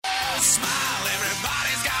smile.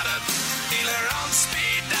 Everybody's got a dealer on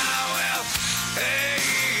speed dial. Well, hey,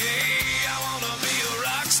 I want to be a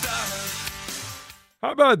rock star.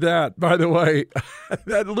 How about that, by the way?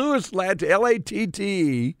 That Louis Latte,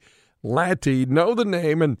 L-A-T-T, Latte, know the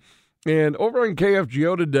name. And over on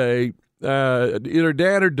KFGO today, either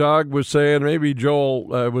Dan or Doug was saying, maybe Joel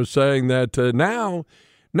was saying that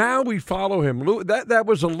now we follow him. That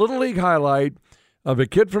was a Little League highlight of a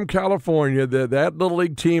kid from California, that Little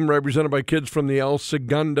League team represented by kids from the El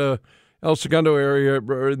Segundo area,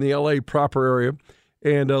 or in the L.A. proper area.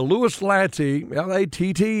 And Louis Latte,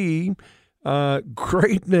 L-A-T-T,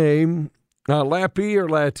 great name. Lappy or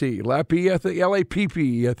Latte? Lappy, I think.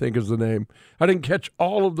 L-A-P-P, I think is the name. I didn't catch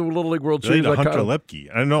all of the Little League World Series. Hunter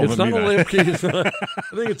Lepke. I don't know. It's not a Lepke.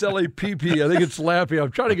 I think it's L-A-P-P. I think it's Lappy.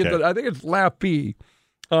 I'm trying to get that. I think it's Lappy.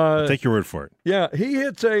 I'll take your word for it. Yeah, he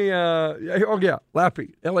hits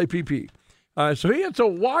Lappy, L-A-P-P. So he hits a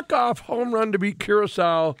walk-off home run to beat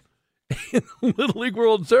Curacao in the Little League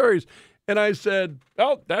World Series. And I said,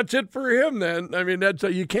 oh, that's it for him then. I mean,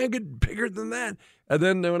 you can't get bigger than that. And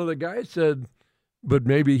then one of the guys said, but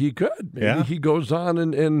maybe he could. Maybe he goes on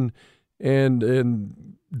and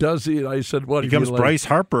does he? I said, what? He becomes Bryce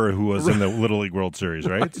Harper, who was in the Little League World Series,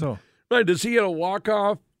 right? Right. So, right. Does he get a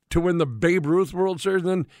walk-off to win the Babe Ruth World Series? And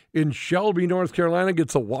then in Shelby, North Carolina,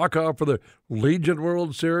 gets a walk-off for the Legion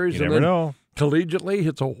World Series. You never know. Collegiately,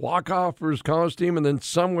 hits a walk-off for his college team. And then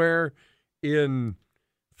somewhere in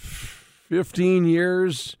 15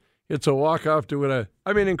 years, it's a walk-off to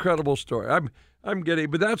win incredible story. I'm giddy,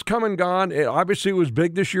 but that's come and gone. Obviously, it was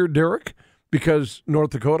big this year, Derek, because North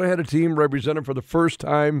Dakota had a team represented for the first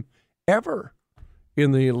time ever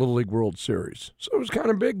in the Little League World Series. So it was kind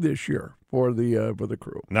of big this year for the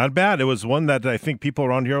crew. Not bad. It was one that I think people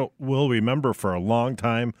around here will remember for a long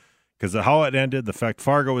time because of how it ended, the fact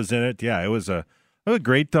Fargo was in it. Yeah, it was a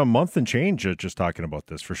great month and change just talking about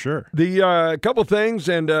this for sure. The couple things,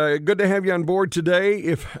 and good to have you on board today.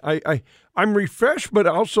 If I'm refreshed but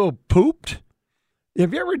also pooped.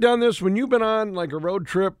 Have you ever done this when you've been on like a road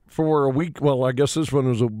trip for a week? Well, I guess this one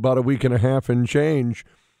was about a week and a half and change.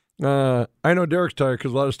 I know Derek's tired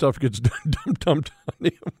because a lot of stuff gets dumped on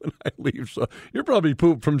him when I leave. So you're probably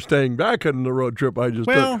pooped from staying back on the road trip I just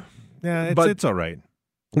took. Yeah, it's all right.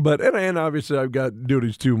 But and obviously I've got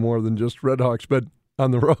duties too, more than just Red Hawks, but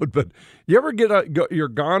on the road. But you ever you're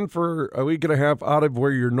gone for a week and a half out of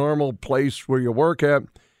where your normal place where you work at,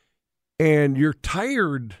 and you're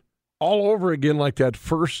tired all over again, like that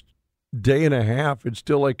first day and a half. It's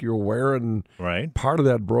still like you're wearing part of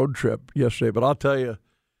that road trip yesterday. But I'll tell you,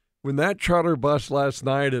 when that charter bus last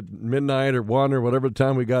night at midnight or 1 or whatever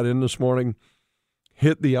time we got in this morning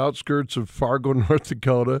hit the outskirts of Fargo, North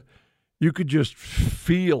Dakota, you could just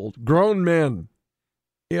feel grown men,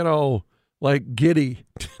 like giddy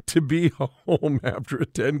to be home after a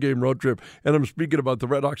 10-game road trip. And I'm speaking about the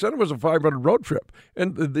Red Hawks. And it was a 500 road trip.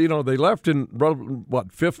 And, they left in,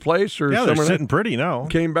 fifth place or something? Yeah, they're sitting pretty now.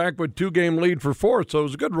 Came back with 2-game lead for fourth. So it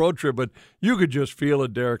was a good road trip. But you could just feel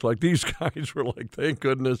it, Derek. Like, these guys were like, thank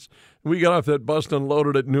goodness. We got off that bus and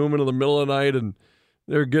unloaded at Newman in the middle of the night, and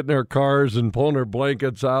they're getting their cars and pulling their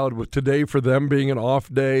blankets out. With today, for them being an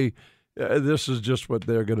off day, this is just what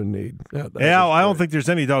they're going to need. I don't think there's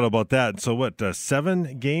any doubt about that. So what,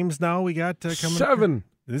 7 games now we got coming? 7.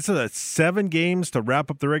 This is 7 games to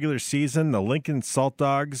wrap up the regular season. The Lincoln Salt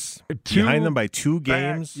Dogs behind them by 2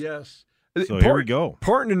 games. Yes. So here we go.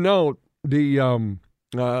 Important to note, the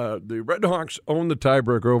Red Hawks own the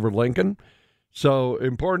tiebreaker over Lincoln. So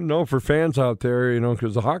important to know for fans out there,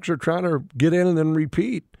 because the Hawks are trying to get in and then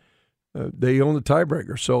repeat. They own the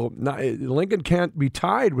tiebreaker. So Lincoln can't be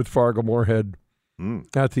tied with Fargo-Moorhead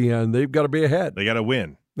at the end. They've got to be ahead. They got to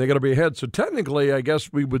win. They got to be ahead. So technically, I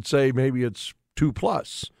guess we would say maybe it's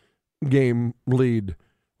 2+ game lead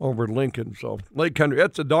over Lincoln. So Lake Country,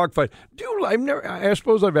 that's a dogfight. I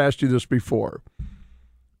suppose I've asked you this before.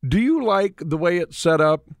 Do you like the way it's set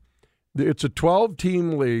up? It's a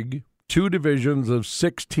 12-team league, 2 divisions of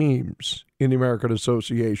 6 teams in the American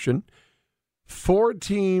Association. 4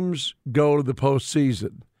 teams go to the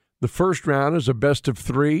postseason. The first round is a best of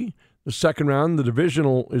 3. The second round, the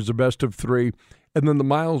divisional, is a best of 3. And then the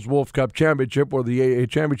Miles Wolf Cup Championship, or the AA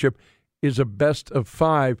Championship, is a best of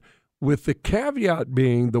 5, with the caveat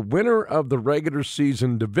being the winner of the regular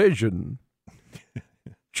season division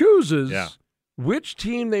chooses which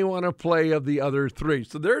team they want to play of the other 3.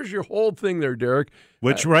 So there's your whole thing there, Derek.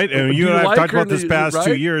 And you and I have talked about this past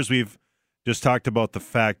 2 years. We've just talked about the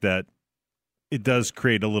fact that it does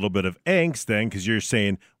create a little bit of angst then, because you're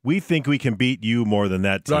saying, we think we can beat you more than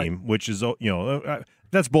that team, which is,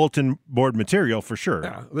 that's bulletin board material for sure.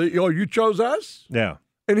 Yeah. You chose us? Yeah.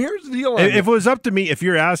 And here's the deal. If it was up to me, if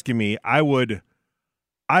you're asking me, I would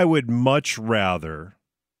much rather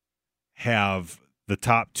have the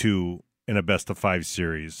top two in a best-of-5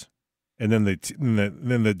 series, and then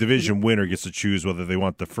the division winner gets to choose whether they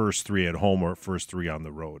want the first 3 at home or first 3 on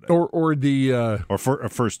the road, or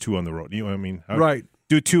first 2 on the road. You know what I mean? Right.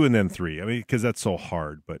 Do 2 and then 3. I mean, because that's so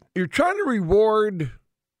hard. But you're trying to reward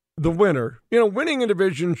the winner. Winning a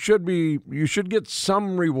division you should get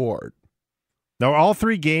some reward. Now, all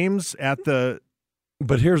 3 games at the.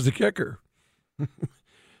 But here's the kicker.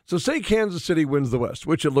 So say Kansas City wins the West,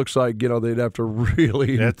 which it looks like, they'd have to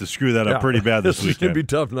really. They have to screw that up pretty bad this weekend. It's going to be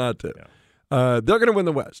tough not to. Yeah. They're going to win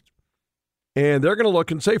the West. And they're going to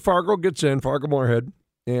look and say Fargo gets in, Fargo Moorhead,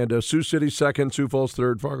 and Sioux City second, Sioux Falls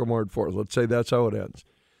third, Fargo Moorhead fourth. Let's say that's how it ends.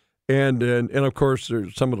 And of course,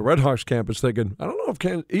 there's some of the Redhawks campus thinking, I don't know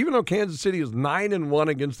if even though Kansas City is 9-1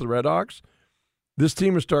 against the Redhawks, this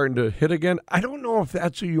team is starting to hit again. I don't know if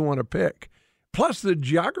that's who you want to pick. Plus the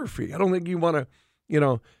geography. I don't think you want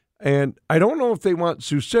to, and I don't know if they want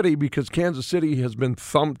Sioux City because Kansas City has been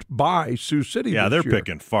thumped by Sioux City. Yeah, this they're year.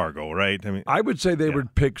 Picking Fargo, right? I would say they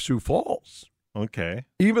would pick Sioux Falls. Okay.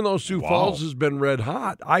 Even though Sioux Falls has been red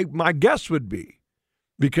hot, my guess would be,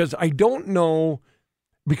 because I don't know,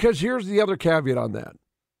 because here's the other caveat on that.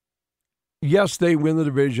 Yes, they win the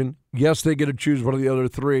division. Yes, they get to choose one of the other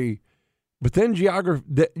 3. But then geography,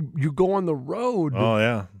 you go on the road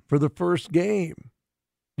for the first game.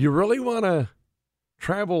 You really want to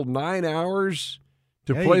travel 9 hours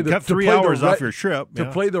to play cut 3 hours off your trip to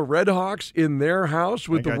play the Redhawks in their house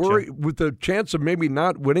with with the chance of maybe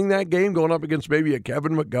not winning that game, going up against maybe a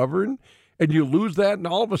Kevin McGovern, and you lose that, and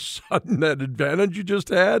all of a sudden that advantage you just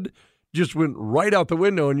had just went right out the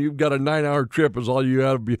window, and you've got a 9-hour trip is all you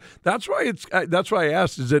have. That's why I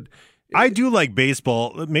asked. Is it? I do like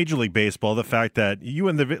baseball, Major League Baseball. The fact that you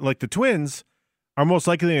and the Twins are most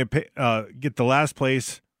likely to get the last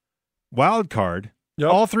place wild card. Yep.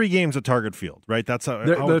 All 3 games at Target Field, right? That's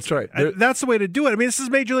that's right. That's the way to do it. I mean, this is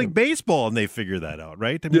Major League Baseball, and they figure that out,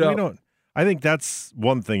 right? I mean, we don't. I think that's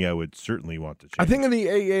one thing I would certainly want to change. I think in the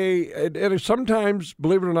AA, and sometimes,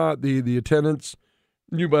 believe it or not, the attendance.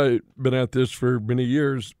 You've been at this for many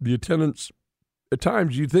years. The attendance, at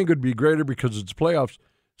times, you think would be greater because it's playoffs.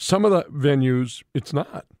 Some of the venues, it's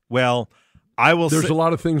not. Well, I will. There's a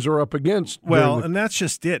lot of things they're up against. Well, and that's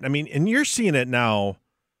just it. I mean, and you're seeing it now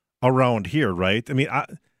around here, right? I mean,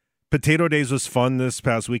 Potato Days was fun this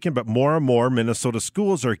past weekend, but more and more Minnesota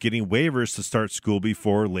schools are getting waivers to start school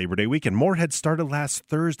before Labor Day weekend. Moorhead started last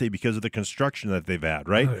Thursday because of the construction that they've had,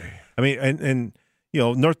 right? I mean, and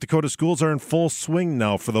North Dakota schools are in full swing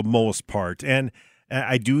now for the most part, and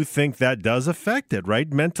I do think that does affect it,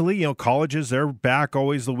 right? Mentally, colleges, they're back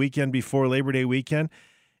always the weekend before Labor Day weekend,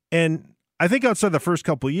 and I think outside the first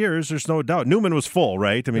couple of years, there's no doubt. Newman was full,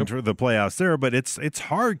 right? I mean, for the playoffs there, but it's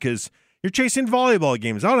hard because you're chasing volleyball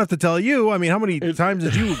games. I don't have to tell you. I mean, how many times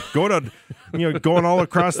did you go to, going all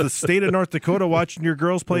across the state of North Dakota watching your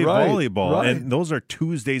girls play volleyball? Right. And those are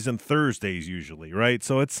Tuesdays and Thursdays usually, right?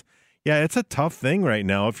 So it's a tough thing right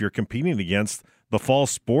now if you're competing against the fall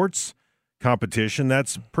sports competition.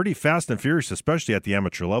 That's pretty fast and furious, especially at the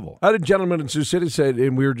amateur level. I had a gentleman in Sioux City said,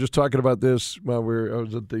 and we were just talking about this while I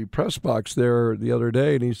was at the press box there the other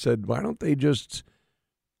day, and he said, why don't they just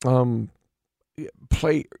end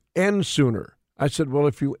sooner? I said, well,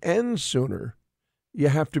 if you end sooner, you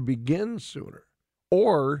have to begin sooner.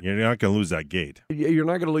 Or you're not going to lose that gate. You're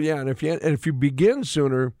not going to, and if you begin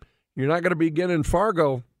sooner, you're not going to begin in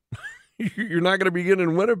Fargo. You're not going to begin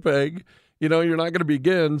in Winnipeg. You're not going to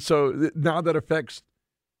begin. So now that affects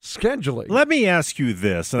scheduling. Let me ask you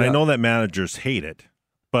this, and I know that managers hate it,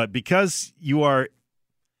 but because you are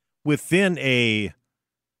within an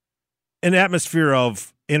atmosphere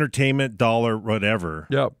of entertainment, dollar, whatever.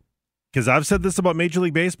 Yep. Because I've said this about Major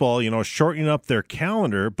League Baseball, shortening up their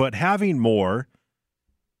calendar, but having more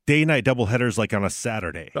day-night doubleheaders like on a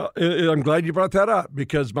Saturday. I'm glad you brought that up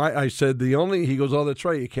because I said he goes, oh, that's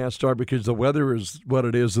right, you can't start because the weather is what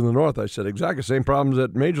it is in the north. I said, exactly, same problems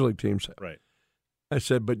that Major League teams have. Right. I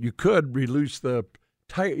said, but you could release the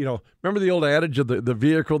tire, remember the old adage of the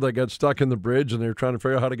vehicle that got stuck in the bridge and they were trying to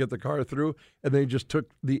figure out how to get the car through and they just took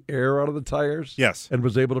the air out of the tires? Yes. And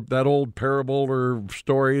was able to, that old parable or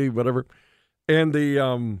story, whatever.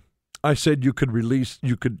 And I said you could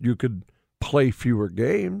play fewer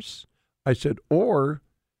games. I said, or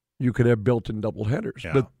you could have built-in doubleheaders.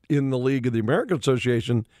 Yeah. But in the League of the American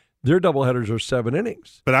Association, their doubleheaders are 7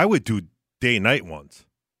 innings. But I would do day-night ones.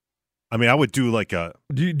 I mean, I would do like a.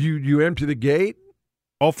 Do you empty the gate?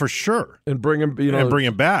 Oh, for sure. And bring him, and bring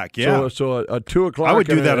him back. Yeah. So a 2:00. I would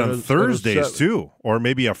do that on Thursdays too, or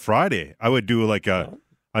maybe a Friday. I would do like a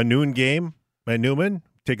a noon game at Newman,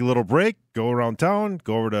 take a little break, go around town,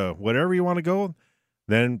 go over to whatever you want to go.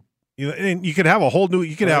 Then, and you could have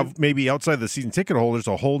have maybe outside the season ticket holders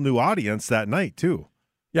a whole new audience that night too.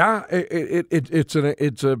 Yeah, it's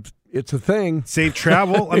a thing. Save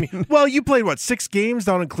travel. I mean, well, you played 6 games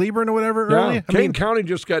down in Cleburne or whatever early? Kane County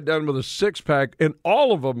just got done with a 6-pack, and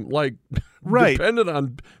all of them depended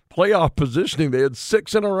on playoff positioning. They had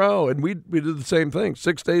 6 in a row, and we did the same thing.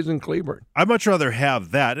 6 days in Cleburne. I'd much rather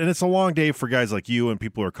have that, and it's a long day for guys like you and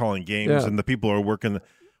people who are calling games and the people who are working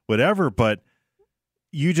whatever, but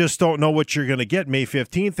you just don't know what you're going to get May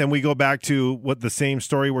 15th, and we go back to what the same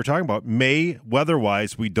story we're talking about. May,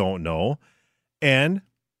 weather-wise, we don't know, and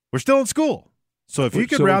we're still in school. So if you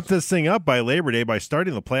could wrap this thing up by Labor Day, by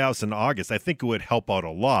starting the playoffs in August, I think it would help out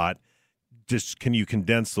a lot. Just can you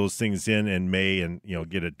condense those things in May and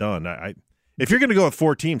get it done? If you're going to go with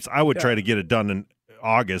 4 teams, I would try to get it done in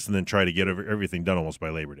August and then try to get everything done almost by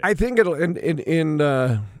Labor Day. I think it'll in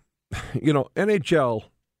NHL.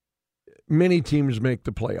 Many teams make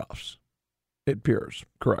the playoffs. It appears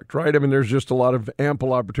correct, right? I mean, there's just a lot of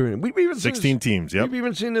ample opportunity. We've even 16 teams. Yep. We've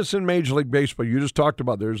even seen this in Major League Baseball. You just talked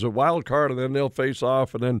about there's a wild card, and then they'll face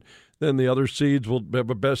off, and then the other seeds will have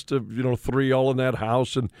a best of 3 all in that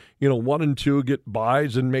house, and 1 and 2 get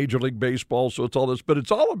buys in Major League Baseball. So it's all this, but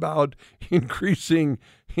it's all about increasing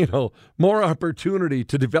more opportunity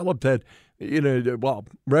to develop that.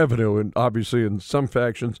 Revenue, and obviously in some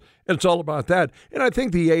factions, and it's all about that. And I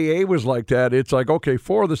think the AA was like that. It's like, okay,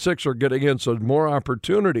 4 of the 6 are getting in, so more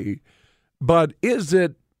opportunity. But is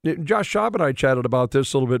it, Josh Schaub and I chatted about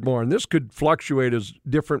this a little bit more, and this could fluctuate as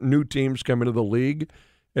different new teams come into the league,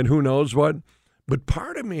 and who knows what. But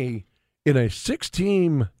part of me, in a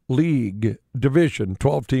 6-team league division,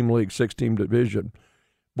 12-team league, 6-team division,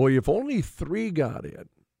 boy, if only 3 got in,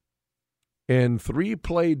 and 3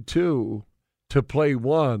 played 2, to play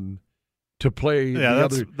 1, to play the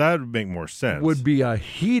other. That would make more sense. Would be a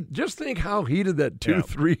heat. Just think how heated that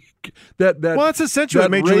 2-3. That well, that's essentially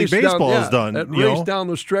what Major League Baseball has done. That race down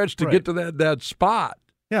the stretch to get to that spot.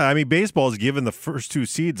 Yeah, I mean, baseball has given the first 2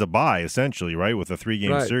 seeds a bye, essentially, right, with a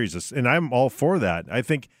 3-game series. And I'm all for that.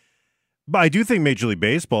 But I do think Major League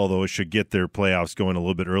Baseball, though, should get their playoffs going a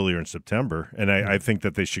little bit earlier in September. And I think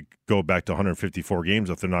that they should go back to 154 games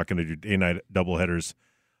if they're not going to do day-night doubleheaders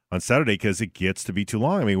on Saturday, because it gets to be too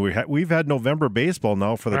long. I mean, we've had November baseball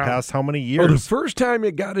now for the past how many years? Oh, the first time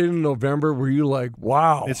it got in November, were you like,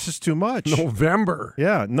 wow. It's just too much. November.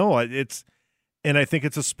 Yeah, no, and I think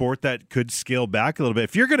it's a sport that could scale back a little bit.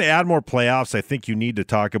 If you're going to add more playoffs, I think you need to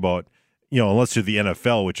talk about, unless you're the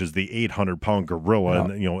NFL, which is the 800-pound gorilla,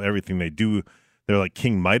 and everything they do, they're like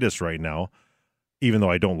King Midas right now. Even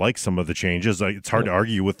though I don't like some of the changes, it's hard to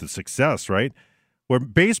argue with the success, right? Where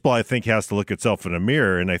baseball, I think, has to look itself in a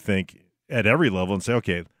mirror, and I think at every level, and say,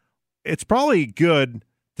 okay, it's probably good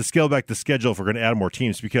to scale back the schedule if we're going to add more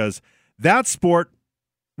teams, because that sport,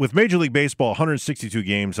 with Major League Baseball, 162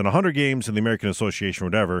 games and 100 games in the American Association,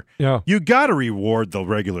 whatever, you got to reward the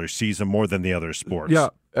regular season more than the other sports. Yeah.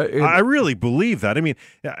 I really believe that. I mean,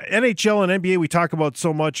 NHL and NBA we talk about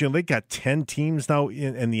so much. They got 10 teams now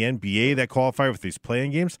in the NBA that qualify with these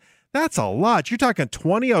playing games. That's a lot. You're talking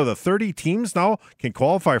 20 out of the 30 teams now can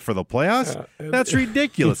qualify for the playoffs? That's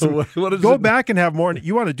ridiculous. Go back and have more.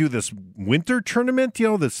 You want to do this winter tournament,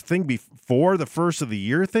 this thing before the first of the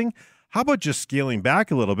year thing? How about just scaling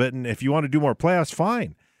back a little bit? And if you want to do more playoffs,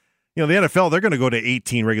 fine. The NFL, they're going to go to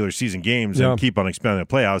 18 regular season games and keep on expanding the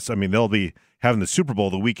playoffs. I mean, they'll be having the Super Bowl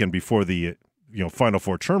the weekend before the Final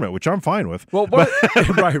Four tournament, which I'm fine with. Well,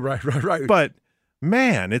 right. But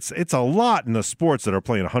man, it's a lot in the sports that are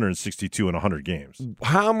playing 162 and 100 games.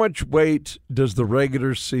 How much weight does the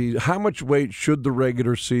regular season? How much weight should the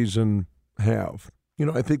regular season have?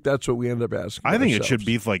 I think that's what we end up asking. I think it should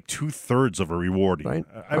be like 2/3 of a rewarding. Right?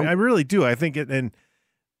 I really do. I think it, and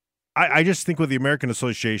I just think with the American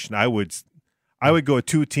Association, I would go with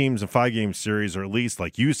 2 teams and 5-game series, or at least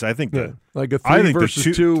like you said. I think like a 3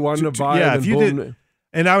 versus 2, 1 to buy. Yeah, if you did.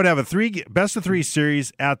 And I would have a best of 3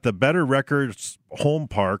 series at the better records home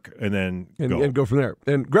park, and then go from there.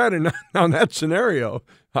 And granted, now in that scenario,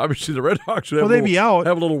 obviously the Red Hawks would have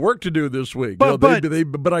a little work to do this week. But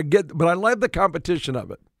I like the competition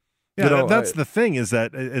of it. Yeah, that's the thing, is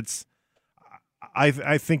that it's.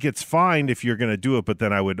 I think it's fine if you're going to do it, but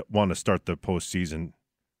then I would want to start the postseason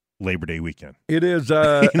Labor Day weekend. It is.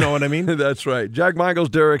 You know what I mean? That's right. Jack Michaels,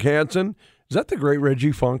 Derek Hanson. Is that the great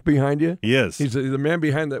Reggie Funk behind you? He is. He's the man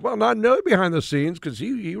behind the. Well, not behind the scenes, because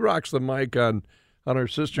he rocks the mic on on our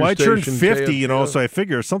sister I station. turned 50, KFGO. so I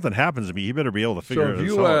figure if something happens to me, you better be able to figure so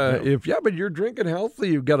this out. but you're drinking healthy.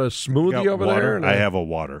 You've got a smoothie over water. there. I have a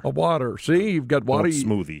water. A water. See, you've got water.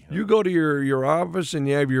 Smoothie. You go to your office and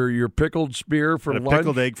you have your pickled spear for and lunch.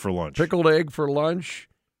 Pickled egg for lunch. Pickled egg for lunch.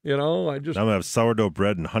 I'm going to have sourdough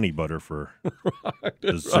bread and honey butter for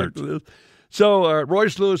dessert. Right. So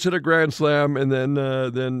Royce Lewis hit a grand slam, and then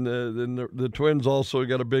the Twins also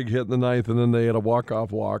got a big hit in the ninth, and then they had a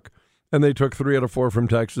walk-off walk, and they took 3 out of 4 from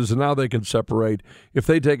Texas, and now they can separate. If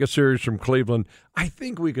they take a series from Cleveland, I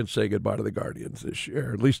think we can say goodbye to the Guardians this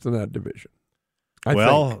year, at least in that division.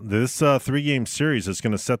 This 3-game series is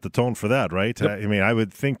going to set the tone for that, right? Yep. I mean, I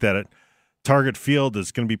would think that at Target Field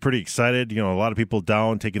is going to be pretty excited. A lot of people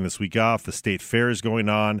down, taking this week off. The state fair is going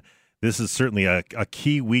on. This is certainly a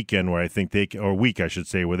key weekend where I think week, I should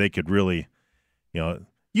say, where they could really,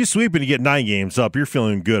 you sweep and you get 9 games up, you're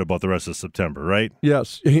feeling good about the rest of September, right?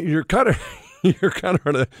 Yes. You're kind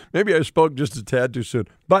of, maybe I spoke just a tad too soon,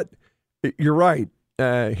 but you're right.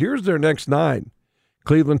 Here's their next 9.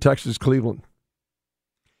 Cleveland, Texas, Cleveland.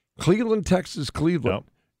 Cleveland, Texas, Cleveland.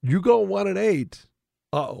 Yep. You go 1-8.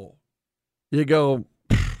 Uh-oh. You go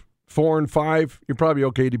 4-5. You're probably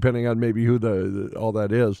okay, depending on maybe who all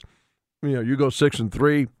that is. You go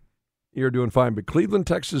 6-3. You're doing fine. But Cleveland,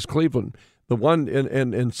 Texas, Cleveland. The one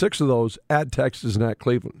and 6 of those at Texas and at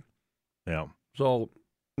Cleveland. Yeah. So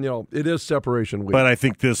it is separation week. But I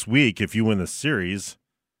think this week, if you win the series,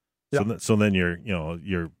 so then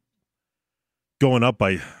you're going up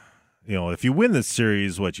by. If you win this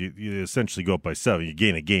series, you essentially go up by 7. You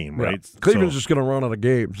gain a game, right? Cleveland's just going to run out of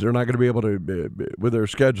games. They're not going to be able to, with their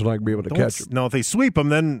schedule, not going to be able to catch them. No, if they sweep them,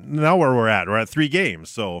 then now where we're at 3 games.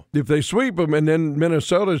 So if they sweep them, and then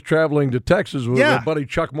Minnesota's traveling to Texas with our buddy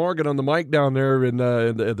Chuck Morgan on the mic down there in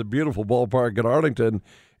the beautiful ballpark at Arlington,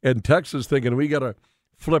 and Texas thinking we got to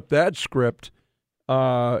flip that script,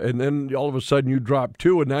 and then all of a sudden you drop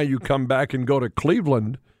 2, and now you come back and go to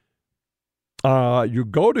Cleveland. You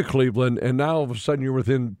go to Cleveland, and now all of a sudden you're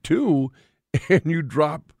within 2, and you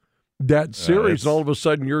drop that series, and all of a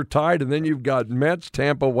sudden you're tied, and then you've got Mets,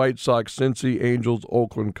 Tampa, White Sox, Cincy, Angels,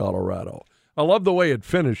 Oakland, Colorado. I love the way it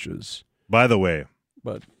finishes. By the way,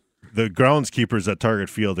 but the groundskeepers at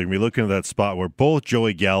Target Field are going to be looking at that spot where both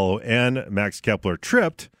Joey Gallo and Max Kepler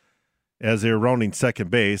tripped as they were rounding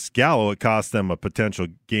second base. Gallo, it cost them a potential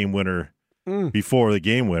game winner before the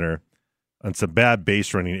game winner. And some bad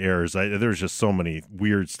base running errors. There's just so many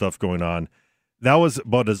weird stuff going on. That was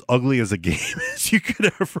about as ugly as a game as you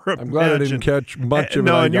could ever imagine. I'm glad I didn't catch much of it.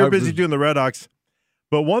 No, and you're busy doing the Red Hawks.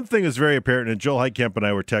 But one thing is very apparent, and Joel Heitkamp and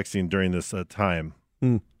I were texting during this time,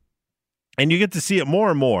 and you get to see it more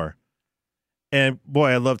and more. And,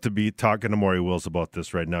 boy, I'd love to be talking to Maury Wills about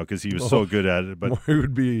this right now because he was so good at it. But Maury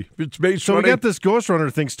would be – it's base So running. we got this Ghost Runner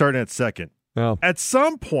thing starting at second. Oh. At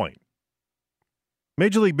some point,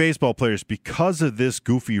 Major League Baseball players, because of this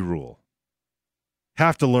goofy rule,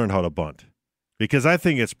 have to learn how to bunt. Because I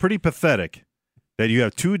think it's pretty pathetic that you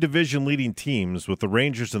have 2 division-leading teams with the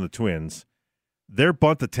Rangers and the Twins. Their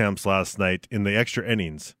bunt attempts last night in the extra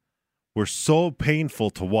innings were so painful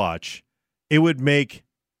to watch. It would make,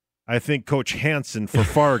 I think, Coach Hanson for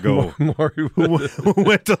Fargo, who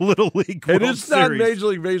went to Little League World Series. It's not Major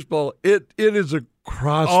League Baseball. It is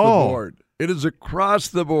across the board. It is across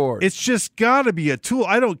the board. It's just got to be a tool.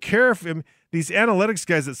 I don't care if these analytics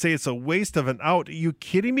guys that say it's a waste of an out. Are you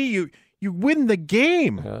kidding me? You win the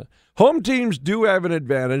game. Home teams do have an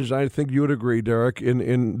advantage. I think you would agree, Derek,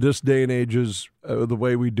 in this day and age is the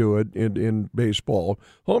way we do it in baseball.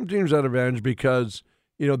 Home teams have an advantage because,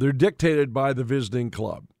 they're dictated by the visiting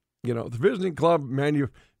club. The visiting club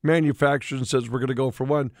manufactures and says we're going to go for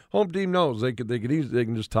 1. Home team knows they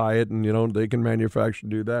can just tie it and, they can manufacture and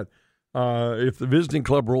do that. If the visiting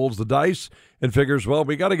club rolls the dice and figures, well,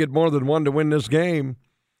 we got to get more than 1 to win this game,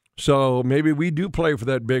 so maybe we do play for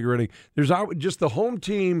that bigger inning. There's just the home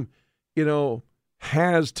team,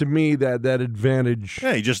 has to me that advantage.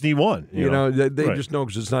 Yeah, you just need 1. They right. Just know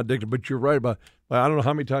because it's not dictated. But you're right about. I don't know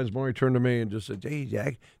how many times Maury turned to me and just said, "Hey,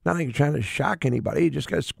 Jack, not like you're trying to shock anybody. You just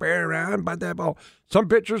got to square around, bunt that ball." Some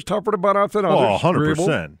pitchers tougher to bunt off than others.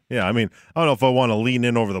 100%. Yeah, I mean, I don't know if I want to lean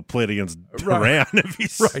in over the plate against Duran if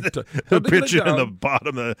he's the pitcher in the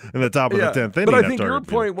bottom in the top of the 10th inning. But I think your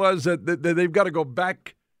point was that they've got to go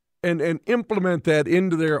back and implement that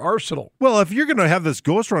into their arsenal. Well, if you're going to have this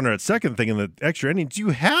Ghost Runner at second thing in the extra innings, you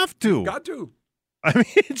have to. Got to. I mean,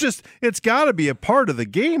 it's got to be a part of the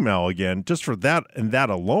game now again, just for that and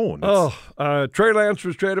that alone. Trey Lance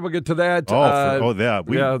was traded. We'll get to that.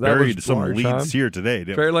 We buried some leads here today.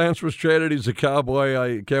 Trey Lance was traded. He's a Cowboy.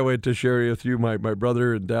 I can't wait to share with you. My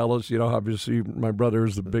brother in Dallas, obviously my brother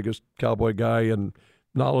is the biggest Cowboy guy and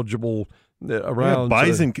knowledgeable around.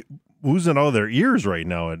 Bison oozing out of their ears right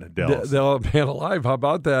now in Dallas. Man alive, how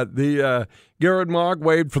about that? The Garrett Mogg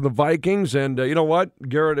waived from the Vikings, and you know what?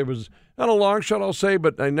 Garrett, it was not a long shot, I'll say,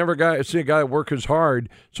 but I never see a guy work as hard.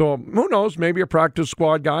 So who knows? Maybe a practice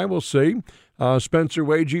squad guy. We'll see. Spencer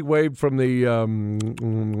Wagee waived from the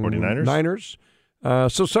 49ers.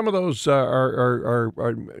 So some of those are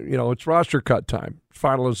it's roster cut time,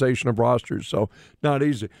 finalization of rosters, so not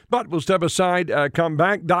easy. But we'll step aside, come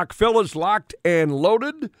back. Doc Phil is locked and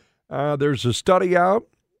loaded. There's a study out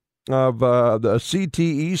of the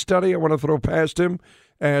CTE study I want to throw past him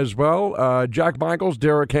as well. Jack Michaels,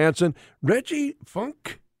 Derek Hanson, Reggie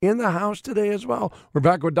Funk in the house today as well. We're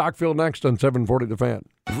back with Doc Phil next on 740 The Fan.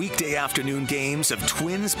 Weekday afternoon games of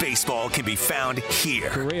Twins baseball can be found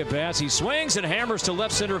here. Correa bats, he swings and hammers to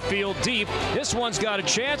left center field deep. This one's got a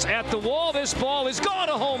chance at the wall. This ball is gone,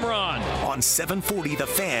 a home run. On 740 The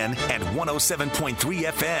Fan and 107.3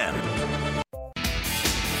 FM.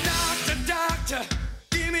 Doctor,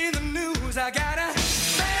 give me the news. I got a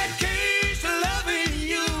bad case of loving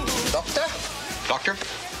you. Doctor?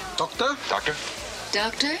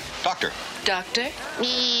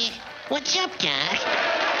 What's up, Doc?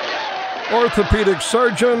 Orthopedic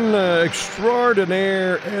surgeon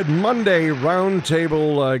extraordinaire and Monday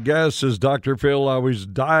roundtable guest as Dr. Phil always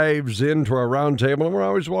dives into our roundtable, and we're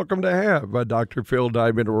always welcome to have Dr. Phil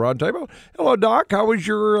dive into a roundtable. Hello, Doc. How was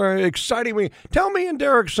your exciting week? Tell me and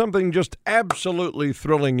Derek something just absolutely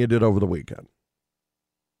thrilling you did over the weekend.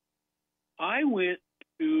 I went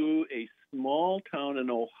to a small town in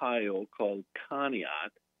Ohio called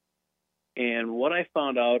Conneaut. And what I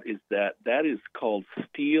found out is that is called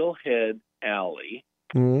Steelhead Alley.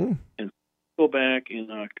 Mm-hmm. And go back in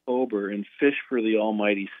October and fish for the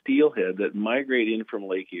almighty steelhead that migrate in from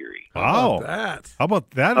Lake Erie. Wow. How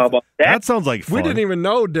about that? How about that? That sounds like fun. We didn't even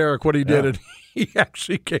know, Derek, what he did. And he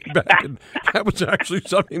actually came back, and that was actually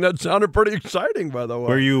something that sounded pretty exciting, by the way.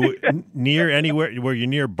 Were you near anywhere? Were you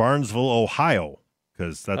near Barnesville, Ohio?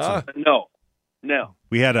 Because that's No.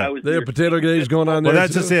 We had they had potato days going on there. Well,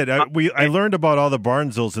 that's just it. I learned about all the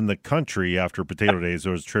Barnesvilles in the country after potato days.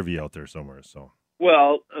 There was trivia out there somewhere. So,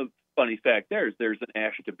 well, funny fact, there's an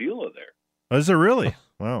Ashtabula there. Oh, is there really?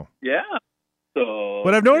 Wow. Yeah. So,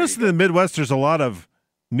 but I've noticed in the Midwest, there's a lot of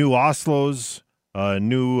new Oslos,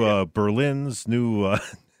 new Berlins, new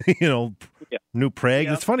new Prague.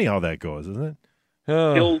 Yeah. It's funny how that goes, isn't it?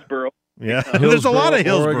 Hillsboro. Yeah, there's a lot of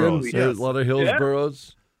Hillsboroughs. Yes. A lot of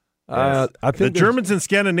Hillsboroughs. Yes. I think the Germans and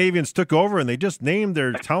Scandinavians took over, and they just named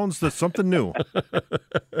their towns to something new.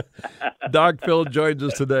 Doc Phil joins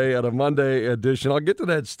us today at a Monday edition. I'll get to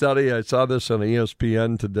that study. I saw this on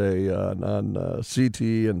ESPN today on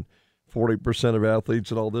CT and 40% of athletes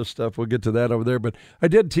and all this stuff. We'll get to that over there. But I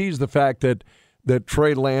did tease the fact that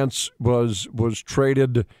Trey Lance was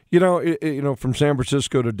traded, from San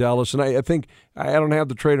Francisco to Dallas. And I think I don't have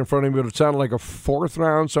the trade in front of me, but it sounded like a fourth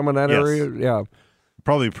round, some in that area. Yeah.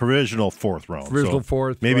 Probably a provisional fourth round.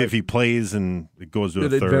 Fourth. Maybe right. if he plays and it goes to a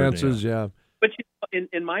third. It advances, yeah. But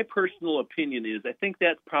in my personal opinion I think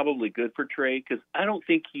that's probably good for Trey because I don't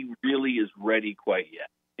think he really is ready quite yet.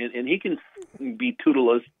 And he can be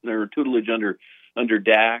tutelage under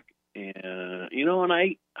Dak. And, and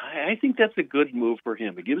I think that's a good move for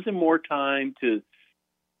him. It gives him more time to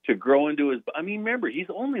grow into his. I mean, remember, he's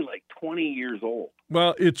only like 20 years old.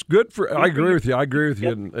 Well, it's good for. I agree with you.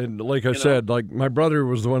 And like I said, like my brother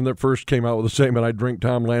was the one that first came out with the statement, "I drink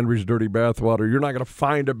Tom Landry's dirty bathwater." You're not going to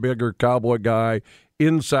find a bigger Cowboy guy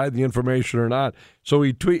inside the information or not. So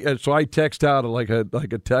So I text out like a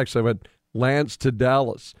text. I went, "Lance to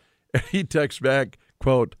Dallas," and he texts back,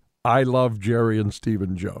 "Quote, I love Jerry and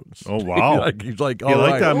Stephen Jones." Oh, wow. He's like, you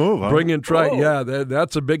like that move, huh? Bring in Trey. Oh. Yeah,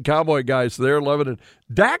 that's a big Cowboy guy, so they're loving it.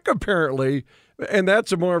 Dak apparently, and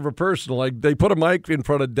that's more of a personal, like they put a mic in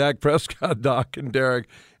front of Dak Prescott, Doc, and Derek.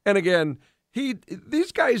 And again,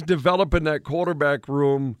 these guys develop in that quarterback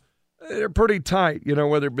room. They're pretty tight,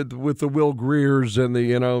 whether with the Will Greers and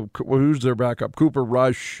the, who's their backup? Cooper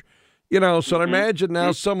Rush. So I imagine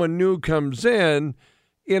now someone new comes in,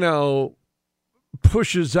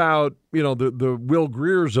 pushes out, the Will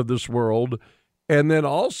Greers of this world. And then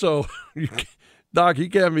also, Doc, you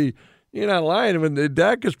can't be, you're not lying. I mean,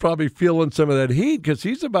 Dak is probably feeling some of that heat because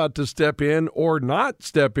he's about to step in or not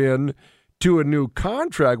step in to a new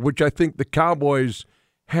contract, which I think the Cowboys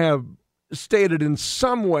have stated in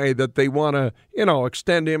some way that they want to,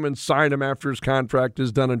 extend him and sign him after his contract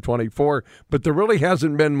is done in 24. But there really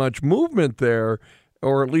hasn't been much movement there,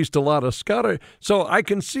 or at least a lot of scutter. So I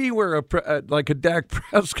can see where a Dak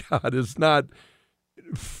Prescott is not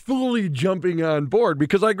fully jumping on board,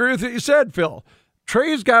 because I agree with what you said, Phil.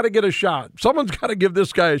 Trey's got to get a shot. Someone's got to give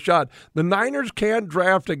this guy a shot. The Niners can't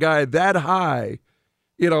draft a guy that high,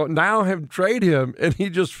 now have trade him, and he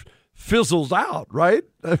just fizzles out, right?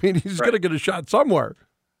 I mean, he's going to get a shot somewhere.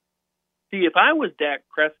 See, if I was Dak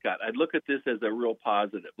Prescott, I'd look at this as a real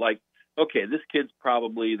positive. Like, okay, this kid's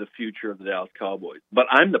probably the future of the Dallas Cowboys, but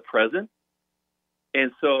I'm the present.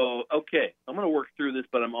 And so, okay, I'm going to work through this,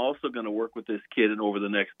 but I'm also going to work with this kid, and over the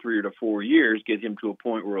next 3 to 4 years, get him to a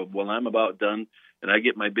point where, when I'm about done and I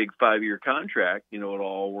get my big 5-year contract, it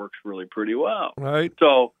all works really pretty well. Right.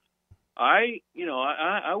 So I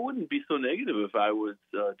wouldn't be so negative if I was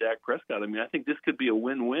Dak Prescott. I mean, I think this could be a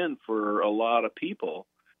win-win for a lot of people.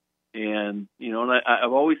 And,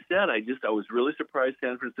 I've always said, I was really surprised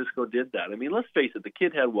San Francisco did that. I mean, let's face it, the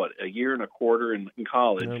kid had, a year and a quarter in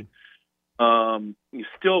college. Yeah. He was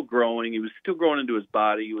still growing. He was still growing into his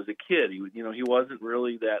body. He was a kid. He wasn't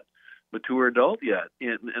really that mature adult yet.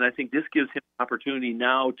 And I think this gives him an opportunity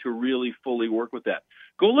now to really fully work with that.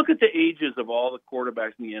 Go look at the ages of all the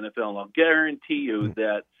quarterbacks in the NFL, and I'll guarantee you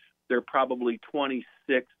that they're probably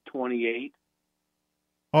 26, 28.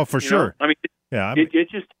 Oh, for sure. I mean, it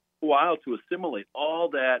just takes a while to assimilate all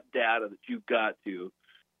that data that you've got to,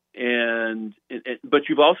 but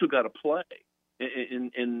you've also got to play.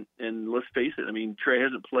 And let's face it, I mean, Trey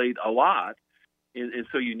hasn't played a lot, and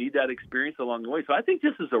so you need that experience along the way. So I think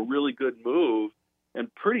this is a really good move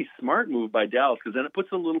and pretty smart move by Dallas, because then it puts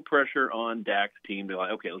a little pressure on Dak's team to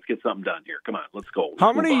okay, let's get something done here. Come on, let's go.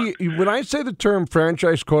 When I say the term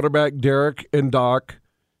franchise quarterback, Derek and Doc,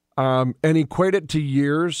 and equate it to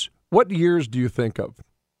years, what years do you think of?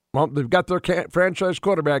 Well, they've got their franchise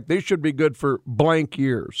quarterback. They should be good for blank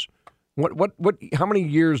years. What? How many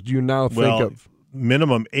years do you now think of?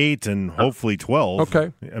 Minimum 8 and hopefully 12.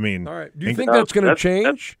 Okay. I mean, all right. Do you think that's going to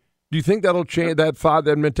change? Do you think that'll change? That thought,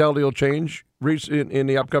 that mentality will change in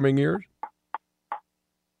the upcoming years?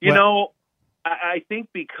 I think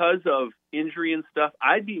because of injury and stuff,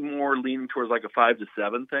 I'd be more leaning towards like a 5 to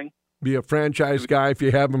 7 thing. Be a franchise guy if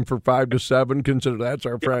you have him for 5 to 7. Consider that's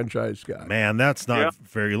our franchise guy. Man, that's not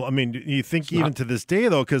very long. I mean, you think to this day,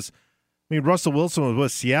 though, because Russell Wilson was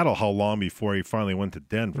with Seattle how long before he finally went to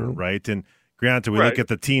Denver, right? And granted, we look at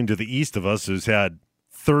the team to the east of us who's had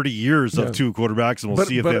 30 years of 2 quarterbers, and we'll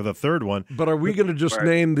see if they have the third one. But are we going to just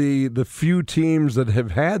name the few teams that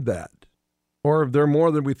have had that? Or if there are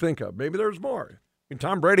more than we think of? Maybe there's more. I mean,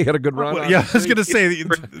 Tom Brady had a good run. I was going to say,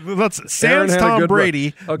 sans Tom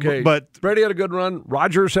Brady. Okay, but Brady had a good run.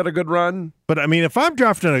 Rodgers had a good run. But, I mean, if I'm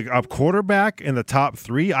drafting a quarterback in the top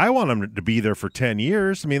 3, I want him to be there for 10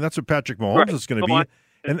 years. I mean, that's what Patrick Mahomes is going to be.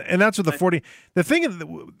 And that's what the 40 – the thing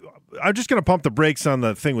 – I'm just going to pump the brakes on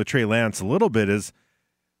the thing with Trey Lance a little bit is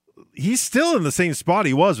he's still in the same spot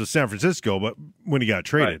he was with San Francisco but when he got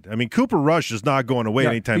traded. Right. I mean, Cooper Rush is not going away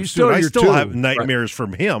anytime soon. I still have nightmares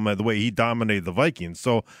from him the way he dominated the Vikings.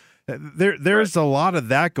 So there's a lot of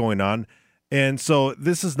that going on. And so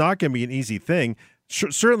this is not going to be an easy thing.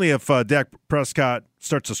 Certainly if Dak Prescott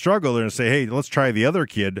starts to struggle and say, hey, let's try the other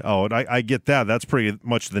kid out, I get that. That's pretty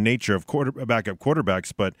much the nature of backup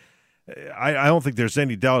quarterbacks. But I don't think there's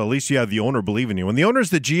any doubt. At least you have the owner believe in you. When the owner's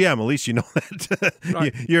the GM, at least you know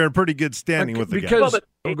that you're in pretty good standing with the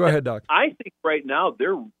guy. Go ahead, Doc. I think right now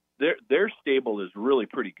their stable is really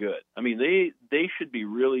pretty good. I mean, they should be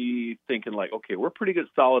really thinking like, okay, we're pretty good,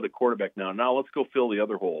 solid at quarterback now. Now let's go fill the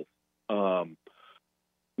other holes.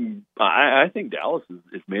 I think Dallas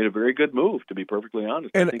has made a very good move, to be perfectly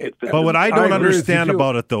honest. But what I don't understand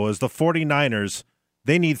about it, though, is the 49ers,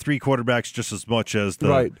 they need 3 quarterbacks just as much as the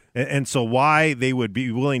right. And so why they would be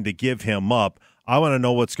willing to give him up, I want to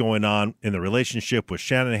know what's going on in the relationship with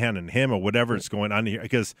Shanahan and him or whatever is going on here.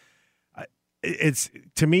 Because it's,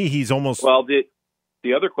 to me, he's almost... Well,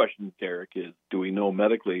 the other question, Derek, is do we know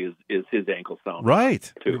medically is his ankle sound?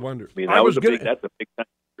 Right. I wonder. I mean, that's a big time.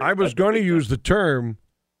 I was going to use the term,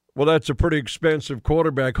 well, that's a pretty expensive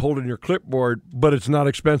quarterback holding your clipboard, but it's not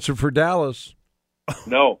expensive for Dallas.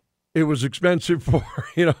 No. It was expensive for,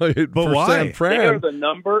 but for why? San Fran.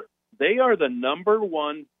 They are the number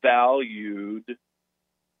one valued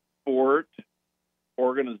sport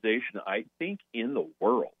organization, I think, in the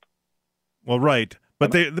world. Well, right.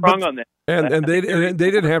 But I'm strong on that. And they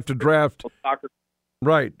didn't have to draft.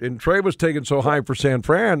 Right, and Trey was taken so high for San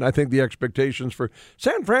Fran. I think the expectations for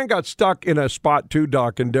San Fran got stuck in a spot too,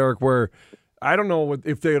 Doc and Derek, where I don't know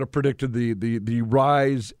if they would have predicted the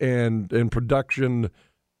rise and production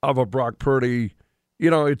of a Brock Purdy.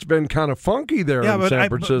 It's been kind of funky there in San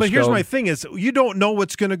Francisco. But here's my thing is, you don't know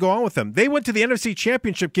what's going to go on with them. They went to the NFC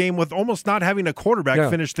Championship game with almost not having a quarterback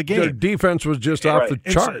finish the game. Their defense was just off the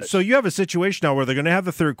charts. So you have a situation now where they're going to have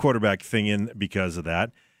the third quarterback thing in because of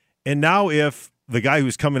that. And now if the guy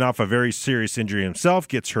who's coming off a very serious injury himself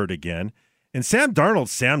gets hurt again, and Sam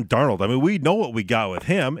Darnold, I mean, we know what we got with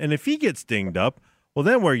him. And if he gets dinged up, well,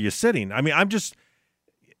 then where are you sitting? I mean,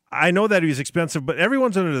 I know that he's expensive, but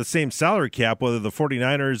everyone's under the same salary cap, whether the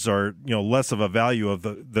 49ers are, less of a value of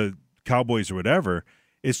the Cowboys or whatever.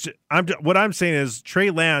 It's just, what I'm saying is Trey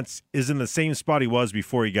Lance is in the same spot he was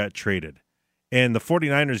before he got traded. And the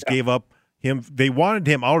 49ers gave up him. They wanted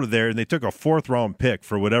him out of there, and they took a 4th-round pick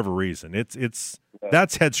for whatever reason.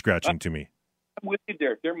 That's head-scratching to me. I'm with you,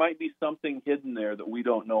 Derek. There might be something hidden there that we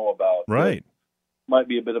don't know about. Right. Might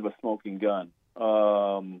be a bit of a smoking gun.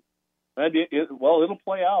 It'll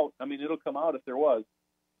play out. I mean, it'll come out if there was.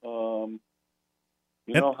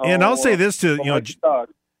 And I'll say this to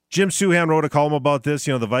Jim Suhan wrote a column about this.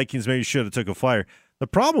 The Vikings maybe should have took a flyer. The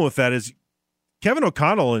problem with that is Kevin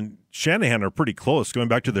O'Connell and Shanahan are pretty close, going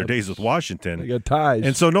back to their days with Washington. They got ties,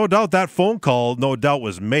 and so no doubt that phone call,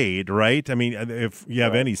 was made. Right? I mean, if you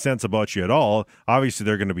have any sense about you at all, obviously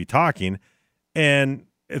they're going to be talking, and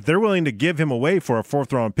if they're willing to give him away for a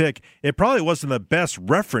 4th-round pick, it probably wasn't the best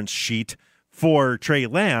reference sheet for Trey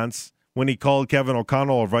Lance when he called Kevin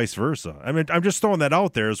O'Connell or vice versa. I mean, I'm just throwing that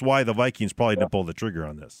out there as why the Vikings probably didn't pull the trigger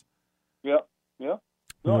on this. Yeah. No,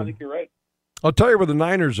 I think you're right. I'll tell you where the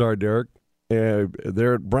Niners are, Derek.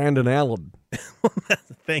 They're at Brandon Allen.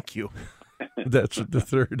 Thank you. That's the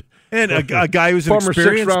third. And a guy who's an former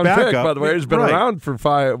experienced 6th-round backup. pick, by the way, has been around for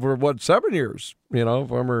 7 years.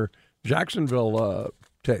 Former Jacksonville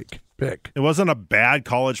pick. It wasn't a bad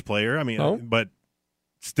college player. I mean, but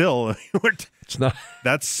still, it's not.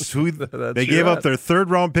 That's who they gave up their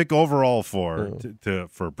 3rd-round pick overall for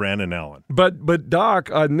Brandon Allen. But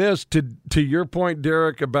Doc, on this, to your point,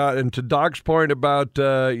 Derek, and to Doc's point about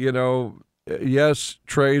yes,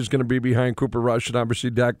 Trey's going to be behind Cooper Rush and obviously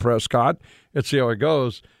Dak Prescott. Let's see how it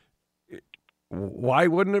goes. Why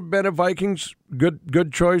wouldn't it have been a Vikings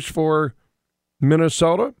good choice for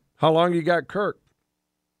Minnesota? How long you got Kirk?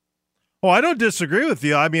 Oh, I don't disagree with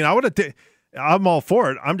you. I mean, I'm all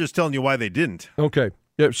for it. I'm just telling you why they didn't. Okay.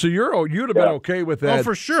 Yeah, so you'd have been okay with that. Oh,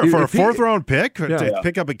 for sure. For a 4th-round pick, to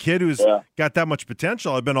pick up a kid who's got that much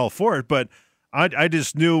potential, I've been all for it. But I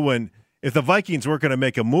just knew if the Vikings weren't going to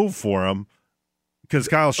make a move for him, because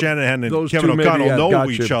Kyle Shanahan and Kevin O'Connell know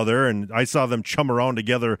each other, and I saw them chum around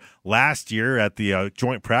together last year at the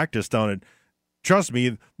joint practice down at trust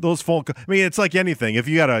me, those phone calls, I mean, it's like anything. If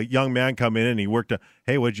you got a young man come in and he worked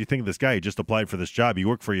hey, what did you think of this guy? He just applied for this job. He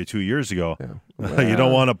worked for you 2 years ago. Yeah. Well, you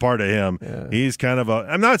don't want a part of him. Yeah. He's kind of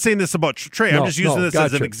I'm not saying this about Trey. I'm just using this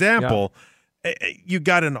as an example. Yeah. You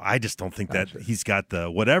got to know. I just don't think that he's got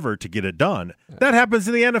the whatever to get it done. Yeah. That happens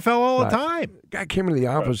in the NFL all the time. Guy came into the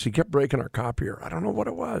office. He kept breaking our copier. I don't know what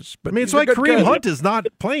it was. But I mean, it's like Kareem Hunt is not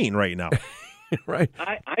playing right now. Right.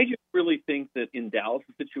 I just really think that in Dallas'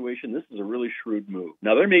 situation, this is a really shrewd move.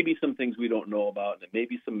 Now, there may be some things we don't know about, and there may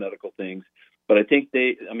be some medical things, but I think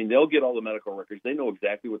they'll get all the medical records. They know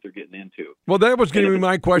exactly what they're getting into. Well, that was going to be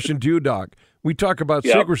my question to you, Doc. We talk about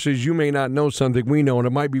secrecies. You may not know something we know, and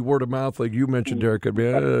it might be word of mouth, like you mentioned, Derek. Could be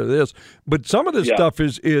this, but some of this stuff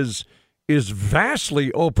is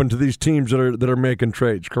vastly open to these teams that are making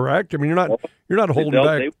trades. Correct? I mean, you're not holding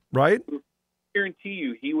back, right? Guarantee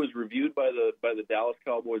you he was reviewed by the Dallas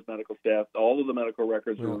Cowboys medical staff. All of the medical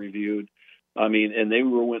records were reviewed. I mean, and they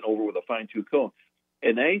went over with a fine-tooth comb.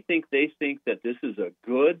 And they think that this is a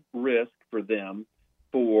good risk for them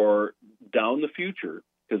for down the future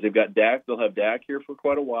because they've got Dak. They'll have Dak here for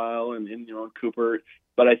quite a while, and Cooper.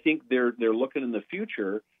 But I think they're looking in the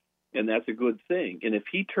future, and that's a good thing. And if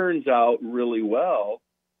he turns out really well,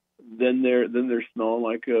 then they're smelling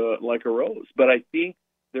like a rose. But I think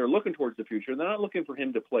they're looking towards the future. They're not looking for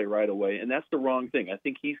him to play right away, and that's the wrong thing. I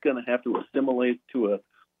think he's going to have to assimilate to a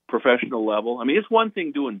professional level. I mean, it's one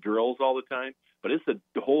thing doing drills all the time, but it's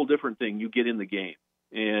a whole different thing. You get in the game,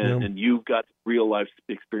 and you've got real-life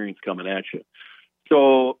experience coming at you.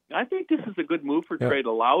 So I think this is a good move for Trey. It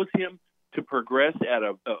allows him to progress at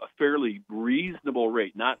a fairly reasonable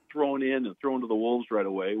rate, not thrown in and thrown to the wolves right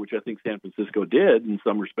away, which I think San Francisco did in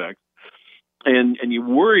some respects. And you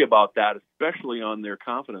worry about that, especially on their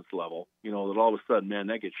confidence level, that all of a sudden, man,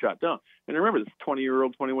 that gets shot down. And remember, this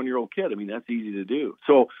 20-year-old, 21-year-old kid, I mean, that's easy to do.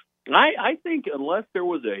 So I think unless there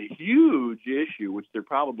was a huge issue, which there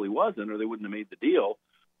probably wasn't, or they wouldn't have made the deal,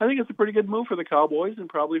 I think it's a pretty good move for the Cowboys and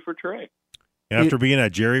probably for Trey. After being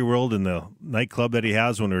at Jerry World in the nightclub that he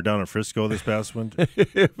has when we were down in Frisco this past winter,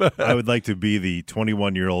 I would like to be the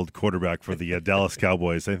 21-year-old quarterback for the Dallas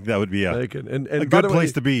Cowboys. I think that would be a good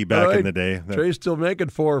place to be back in the day. Trey's still making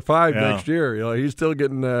 4 or 5 next year. He's still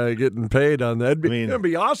getting paid on that. It'd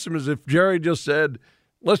be awesome as if Jerry just said,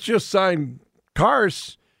 let's just sign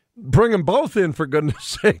Cars. Bring them both in, for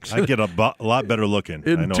goodness sakes. I'd get a lot better looking.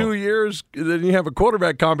 In 2 years, then you have a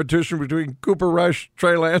quarterback competition between Cooper Rush,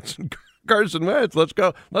 Trey Lance, and Carson Wentz. Let's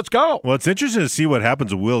go. Well, it's interesting to see what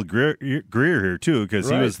happens with Will Greer here, too, because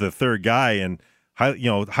he was the third guy, and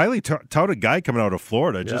highly touted guy coming out of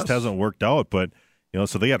Florida. It just hasn't worked out, but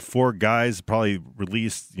so they got 4 guys, probably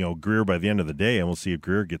released, Greer by the end of the day, and we'll see if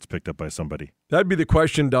Greer gets picked up by somebody. That'd be the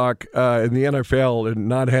question, Doc, in the NFL, and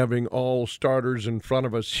not having all starters in front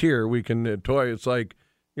of us here. We can toy. It's like,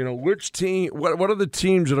 which team, what are the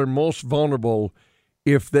teams that are most vulnerable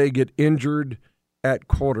if they get injured at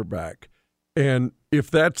quarterback? And if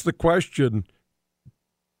that's the question,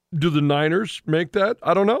 do the Niners make that?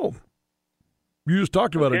 I don't know. You just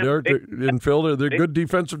talked about it, Derek, and Phil. They're a good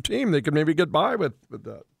defensive team. They could maybe get by with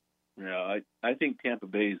that. Yeah, I think Tampa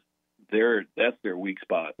Bay's that's their weak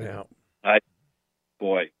spot. Yeah.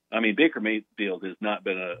 Baker Mayfield has not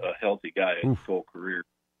been a healthy guy his whole career.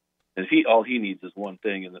 And all he needs is one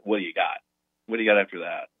thing, and what do you got? What do you got after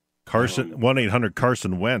that? Carson,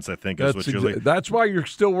 1-800-Carson Wentz, I think, is what you're like. That's why you're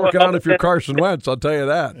still working on if you're Carson Wentz, I'll tell you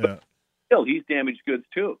that. Yeah. Still, he's damaged goods,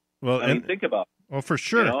 too. Well, think about it. Well, for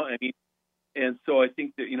sure. And so I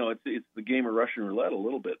think that, it's the game of Russian roulette a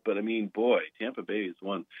little bit. But, Tampa Bay is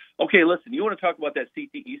one. Okay, listen, you want to talk about that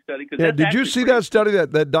CTE study? Did you see that study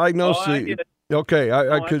that diagnosed the – okay,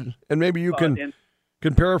 I could – and maybe you can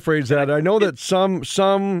paraphrase that. I know that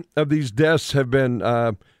some of these deaths have been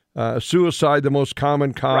suicide, the most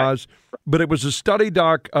common cause. Right. But it was a study,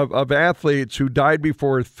 Doc, of athletes who died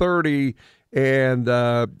before 30, and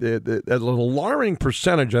an alarming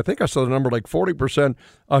percentage, I think I saw the number like 40%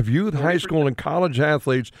 of youth, high school, and college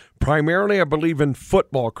athletes, primarily, I believe, in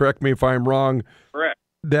football, correct me if I'm wrong, correct,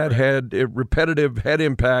 that had repetitive head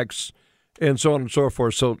impacts and so on and so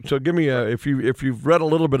forth. So give me if you've read a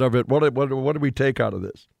little bit of it, what do we take out of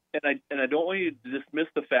this? And I don't want you to dismiss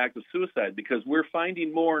the fact of suicide, because we're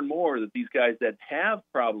finding more and more that these guys that have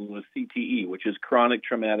problems with CTE, which is chronic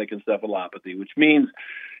traumatic encephalopathy, which means,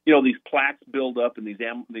 these plaques build up in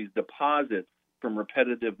these deposits from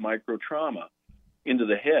repetitive micro trauma into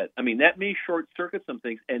the head. That may short circuit some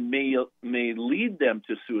things and may lead them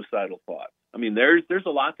to suicidal thoughts. There's a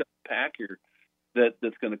lot to unpack here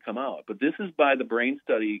that's going to come out. But this is by the brain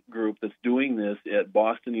study group that's doing this at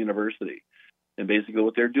Boston University. And basically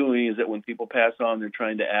what they're doing is that when people pass on, they're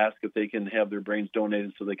trying to ask if they can have their brains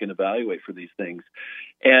donated so they can evaluate for these things.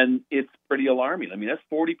 And it's pretty alarming. That's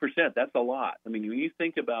 40%. That's a lot. When you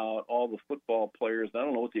think about all the football players, I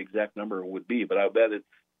don't know what the exact number would be, but I bet it's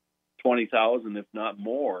 20,000, if not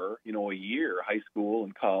more, a year, high school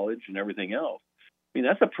and college and everything else.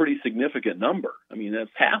 That's a pretty significant number. That's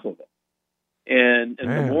half of them. And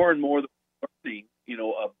the more and more that we're learning,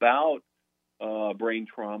 about brain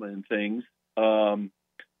trauma and things,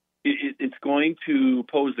 it's going to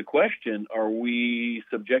pose the question, are we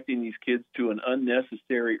subjecting these kids to an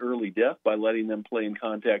unnecessary early death by letting them play in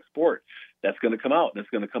contact sport? That's going to come out. That's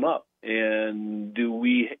going to come up. And do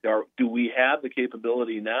we have the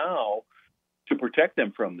capability now to protect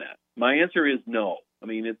them from that? My answer is no.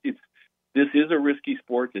 This is a risky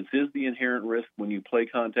sport. This is the inherent risk when you play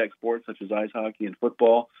contact sports such as ice hockey and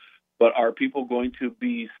football. But are people going to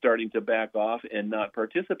be starting to back off and not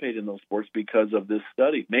participate in those sports because of this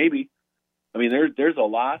study? Maybe. There's a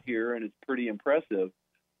lot here, and it's pretty impressive.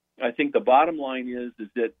 I think the bottom line is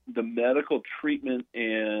that the medical treatment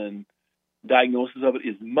and diagnosis of it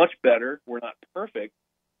is much better. We're not perfect,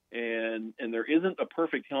 and there isn't a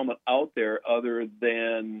perfect helmet out there other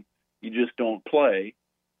than you just don't play.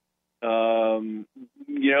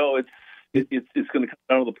 It's going to come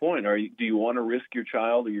down to the point. Do you want to risk your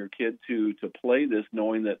child or your kid to play this,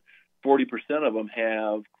 knowing that 40% of them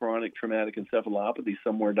have chronic traumatic encephalopathy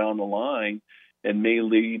somewhere down the line and may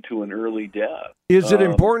lead to an early death? Is it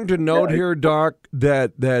important to note here, Doc,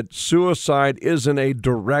 that suicide isn't a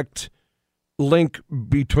direct link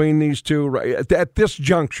between these two? Right? At this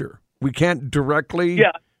juncture, we can't directly.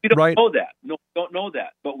 Yeah, we don't know that. No, we don't know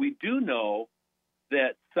that, but we do know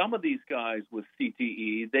that some of these guys with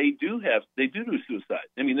CTE, they do suicide.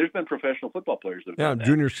 There's been professional football players that have done that.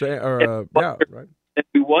 Junior right. And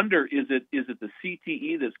we wonder, is it the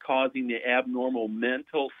CTE that's causing the abnormal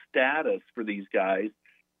mental status for these guys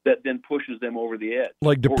that then pushes them over the edge?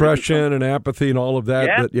 Like depression and apathy and all of that.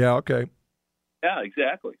 Yeah. Yeah, okay. Yeah,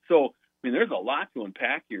 exactly. So mean, there's a lot to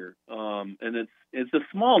unpack here, and it's a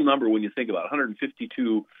small number when you think about it.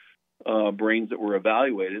 152 brains that were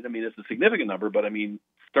evaluated. I mean, it's a significant number, but I mean,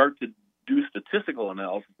 start to do statistical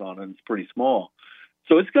analysis on it, and it's pretty small.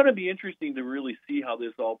 So it's going to be interesting to really see how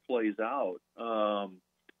this all plays out.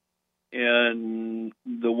 And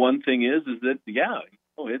the one thing is that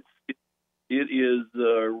it is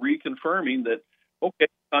reconfirming that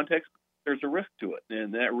context, there's a risk to it,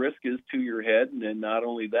 and that risk is to your head, and then not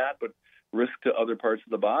only that, but risk to other parts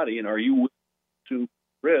of the body. And are you willing to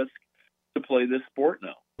risk to play this sport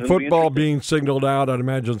now? Football being signaled out, I'd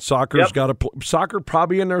imagine soccer's got to soccer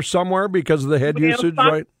probably in there somewhere because of the head usage,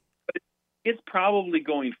 right? It's probably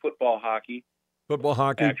going football, hockey. Football,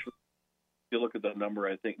 hockey. Actually, if you look at the number,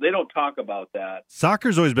 I think they don't talk about that.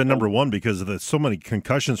 Soccer's always been number one because of so many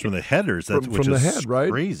concussions from the headers. That's from the head, right?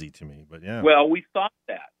 Crazy to me, but yeah. Well, we thought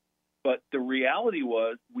that, but the reality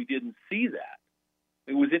was we didn't see that.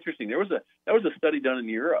 It was interesting. That was a study done in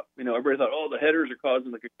Europe. Everybody thought, the headers are causing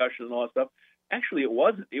the concussion and all that stuff. Actually, it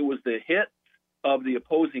wasn't. It was the hit of the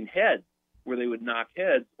opposing head where they would knock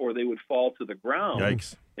heads or they would fall to the ground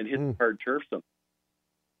and hit the hard turf something.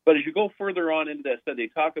 But as you go further on into that study,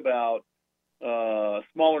 they talk about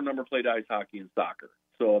smaller number played ice hockey and soccer.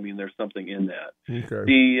 So, I mean, there's something in that. Okay.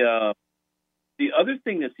 The other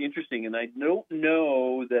thing that's interesting, and I don't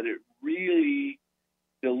know that it really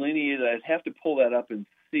delineated, I'd have to pull that up and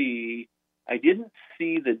see. I didn't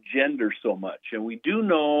see the gender so much. And we do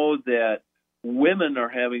know that women are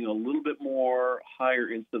having a little bit more higher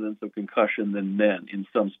incidence of concussion than men in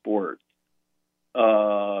some sports.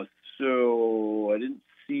 So I didn't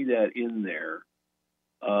see that in there.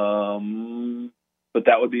 But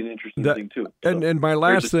that would be an interesting thing too. And my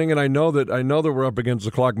last thing, and I know that we're up against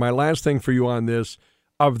the clock. My last thing for you on this,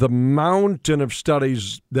 of the mountain of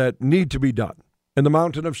studies that need to be done and the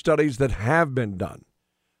mountain of studies that have been done,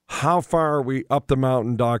 how far are we up the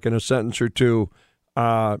mountain, Doc, in a sentence or two,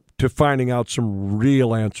 to finding out some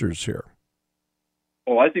real answers here?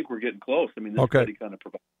 Oh, I think we're getting close. I mean, this study kind of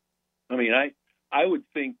provides. I mean, I would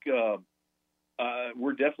think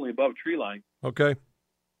we're definitely above tree line. Okay.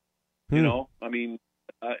 I mean,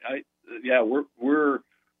 we're.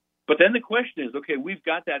 But then the question is, okay, we've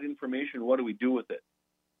got that information. What do we do with it?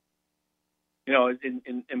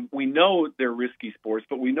 And we know they're risky sports,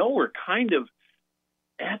 but we know we're kind of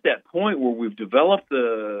at that point where we've developed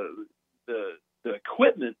the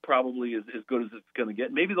equipment probably as good as it's going to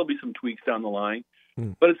get. Maybe there'll be some tweaks down the line,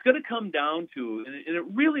 but it's going to come down to, and it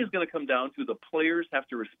really is going to come down to, the players have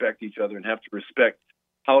to respect each other and have to respect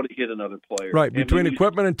how to hit another player. Right, between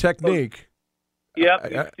equipment and technique. Yeah,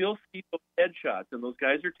 you still see those headshots, and those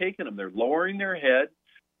guys are taking them. They're lowering their head,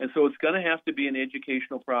 and so it's going to have to be an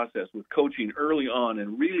educational process with coaching early on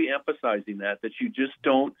and really emphasizing that you just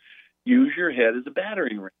don't use your head as a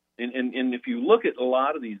battering ram. And if you look at a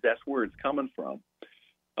lot of these, that's where it's coming from.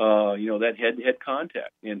 That head-to-head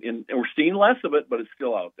contact, and we're seeing less of it, but it's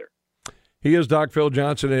still out there. He is Doc Phil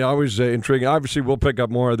Johnson, and always intriguing. Obviously, we'll pick up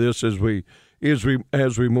more of this as we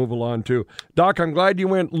move along too. Doc, I'm glad you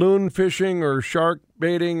went loon fishing or shark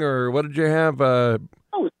baiting, or what did you have?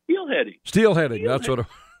 Steelheading. Steelheading. That's what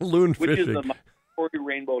loon which fishing. Which is the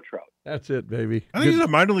rainbow trout. That's it, baby. I think there's a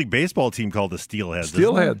minor league baseball team called the Steelheads.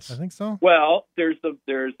 Steelheads. I think so. Well, there's the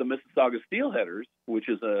Mississauga Steelheaders, which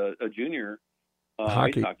is a junior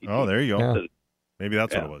hockey. Hockey oh, there you go. Yeah. Maybe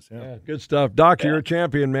that's what it was. Yeah, good stuff. Doc, you're a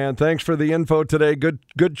champion, man. Thanks for the info today.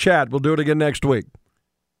 Good chat. We'll do it again next week.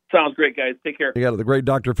 Sounds great, guys. Take care. You got the great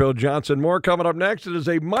Dr. Phil Johnson. More coming up next. It is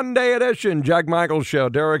a Monday edition. Jack Michaels Show.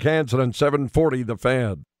 Derek Hanson on 740 The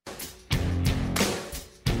Fan.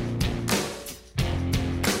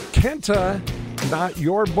 Kenta, not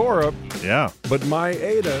your Borup. Yeah. But my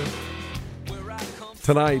Ada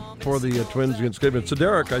tonight for the Twins against Cleveland. So,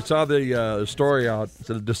 Derek, I saw the story out.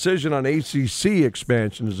 So the decision on ACC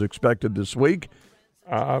expansion is expected this week.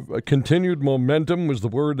 Continued momentum was the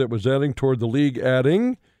word that was adding toward the league,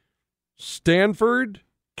 adding Stanford,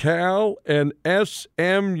 Cal, and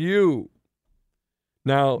SMU.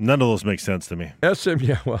 Now, none of those make sense to me.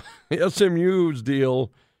 SMU's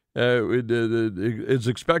deal is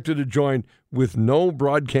expected to join with no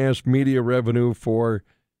broadcast media revenue for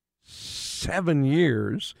 7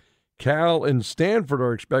 years. Cal and Stanford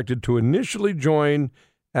are expected to initially join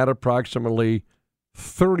at approximately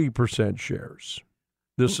 30% shares.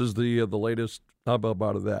 This is the latest hubbub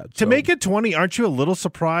out of that. To make it 20, aren't you a little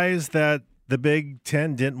surprised that the Big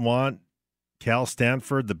Ten didn't want Cal,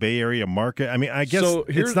 Stanford, the Bay Area market? I mean, I guess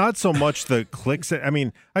it's not so much the clicks. I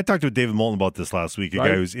mean, I talked to David Moulton about this last week, a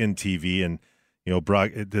guy who's in TV, and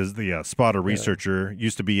Brock, the spotter researcher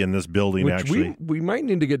used to be in this building. Which actually, we might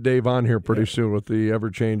need to get Dave on here pretty soon with the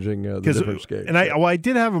ever-changing the different skates. And I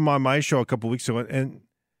did have him on my show a couple of weeks ago, and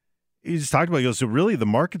he just talked about, he goes, so really the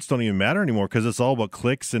markets don't even matter anymore because it's all about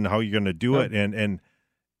clicks and how you're going to do it.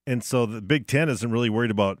 And so the Big Ten isn't really worried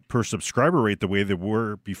about per subscriber rate the way they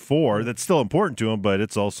were before. That's still important to them, but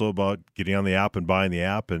it's also about getting on the app and buying the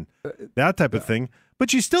app and that type of thing.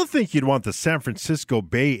 But you still think you'd want the San Francisco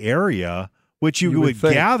Bay Area, which you would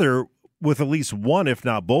gather with at least one, if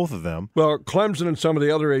not both of them. Well, Clemson and some of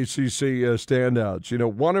the other ACC standouts.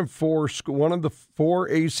 One of the four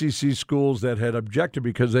ACC schools that had objected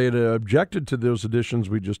because they had objected to those additions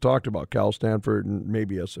we just talked about, Cal, Stanford, and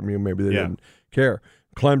maybe SMU. Maybe they didn't care.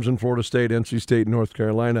 Clemson, Florida State, NC State, North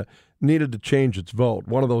Carolina needed to change its vote.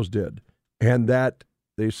 One of those did. And that,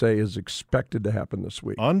 they say, is expected to happen this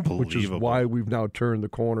week. Unbelievable. Which is why we've now turned the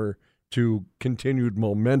corner to continued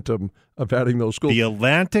momentum of adding those schools. The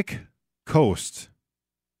Atlantic Coast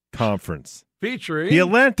Conference. Featuring the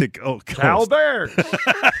Atlantic Coast. Cal Bears.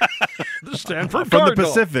 The Stanford from Cardinal. the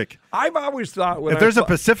Pacific. I've always thought if there's a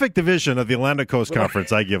Pacific division of the Atlantic Coast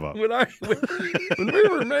Conference, I give up. When we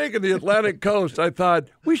were making the Atlantic Coast, I thought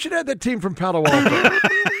we should have that team from Palo Alto.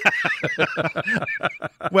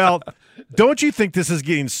 Well, don't you think this is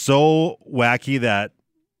getting so wacky that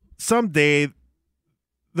someday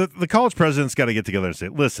the college president's got to get together and say,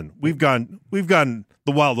 listen, we've gone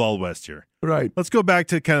the wild, wild west here. Right. Let's go back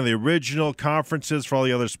to kind of the original conferences for all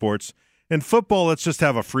the other sports. In football, let's just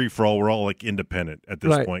have a free-for-all. We're all like independent at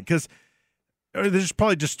this point because there's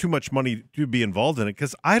probably just too much money to be involved in it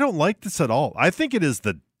because I don't like this at all. I think it is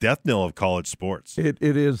the death knell of college sports. It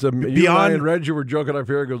is. You and Reggie were joking up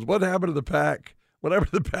here. He goes, what happened to the Pac? Whatever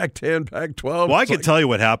the Pac-10, Pac-12. Well, I can tell you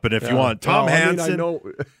what happened if you want. Tom Hanson. I know.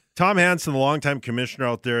 Tom Hanson, the longtime commissioner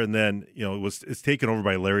out there, and then it's taken over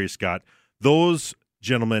by Larry Scott. Those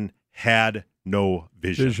gentlemen had no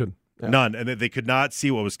vision. Yeah. None, and they could not see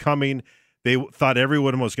what was coming. They thought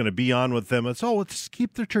everyone was going to be on with them. It's let's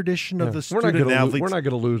keep the tradition of the student athletes. We're not going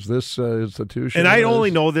to lose this institution. And I only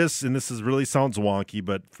know this, and this really sounds wonky,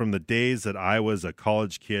 but from the days that I was a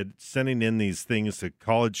college kid, sending in these things to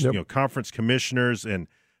college, conference commissioners and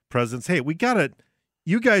presidents. Hey, we got to.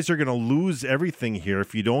 You guys are going to lose everything here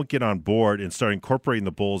if you don't get on board and start incorporating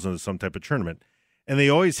the Bulls into some type of tournament. And they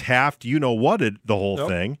always have to, the whole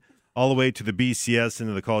thing, all the way to the BCS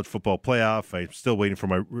into the college football playoff. I'm still waiting for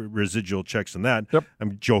my residual checks on that. Yep.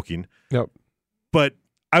 I'm joking. Yep. But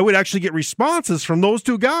I would actually get responses from those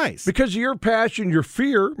two guys. Because of your passion, your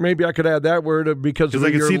fear, maybe I could add that word, because of I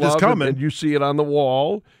can your see love this coming. and you see it on the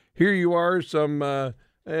wall. Here you are, some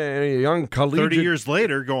young collegiate. 30 years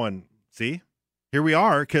later going, see? Here we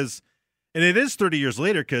are, and it is 30 years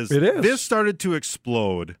later because this started to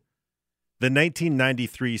explode the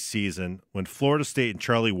 1993 season when Florida State and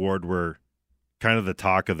Charlie Ward were kind of the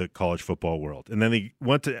talk of the college football world. And then they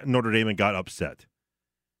went to Notre Dame and got upset.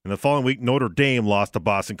 And the following week, Notre Dame lost to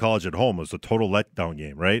Boston College at home. It was a total letdown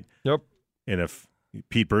game, right? Yep. And if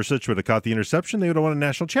Pete Bursich would have caught the interception, they would have won a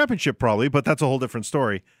national championship probably, but that's a whole different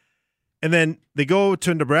story. And then they go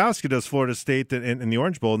to Nebraska, does Florida State in the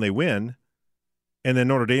Orange Bowl, and they win. And then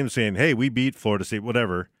Notre Dame saying, hey, we beat Florida State,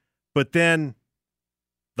 whatever. But then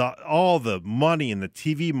all the money and the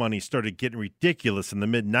TV money started getting ridiculous in the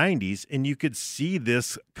mid-'90s, and you could see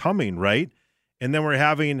this coming, right? And then we're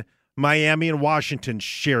having Miami and Washington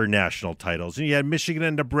share national titles. And you had Michigan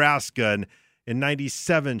and Nebraska in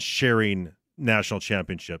 97 sharing national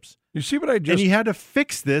championships. You see what I just... And you had to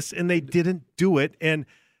fix this, and they didn't do it. And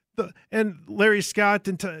Larry Scott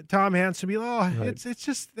and Tom Hanson be it's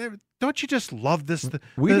just... Don't you just love this? The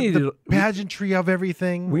pageantry of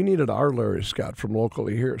everything. We needed our Larry Scott from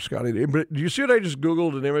locally here, Scotty. But do you see what I just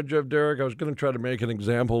Googled an image of, Derek? I was going to try to make an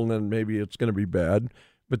example, and then maybe it's going to be bad.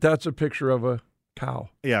 But that's a picture of a cow.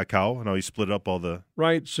 Yeah, a cow. No, he split up all the...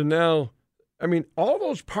 Right. So now, all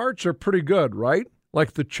those parts are pretty good, right?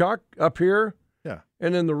 Like the chuck up here. Yeah.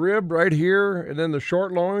 And then the rib right here. And then the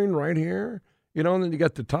short loin right here. And then you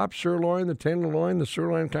got the top sirloin, the tenderloin, the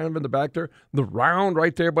sirloin kind of in the back there, the round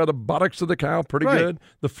right there by the buttocks of the cow, pretty good.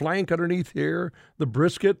 The flank underneath here, the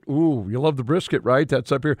brisket. Ooh, you love the brisket, right? That's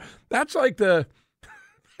up here. That's like the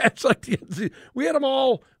we had them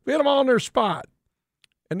all in their spot,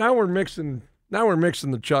 and now we're mixing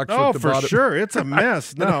the chucks. Oh, with the for bottom. sure, it's a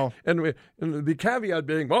mess now. and the caveat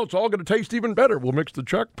being, well, it's all going to taste even better. We'll mix the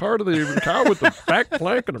chuck part of the cow with the back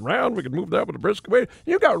flank and the round. We can move that with the brisket. Wait,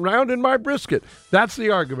 you got round in my brisket. That's the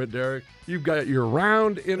argument, Derek. You've got your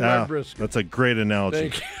round in my brisket. That's a great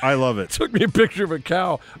analogy. I love it. Took me a picture of a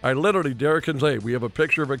cow. Derek can say, we have a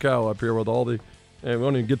picture of a cow up here with all the, and we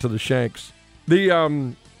won't even get to the shanks.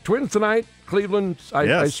 The Twins tonight. Cleveland,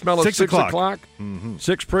 I smell it 6 o'clock. Mm-hmm.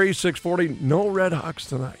 6 pre, 6:40. No Red Hawks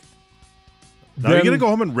tonight. Now, are you going to go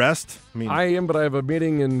home and rest? I am, but I have a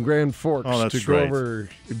meeting in Grand Forks to go over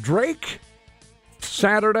Drake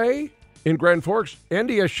Saturday in Grand Forks.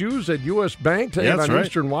 NDSU's at U.S. Bank today on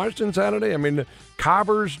Eastern Washington Saturday. I mean,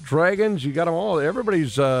 Cobbers, Dragons, you got them all.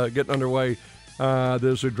 Everybody's getting underway.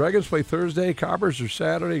 There's the Dragons play Thursday, Cobbers are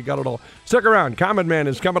Saturday. You got it all. Stick around. Common Man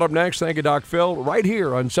is coming up next. Thank you, Doc Phil. Right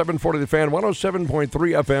here on 740 The Fan, 107.3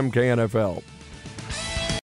 FM KNFL.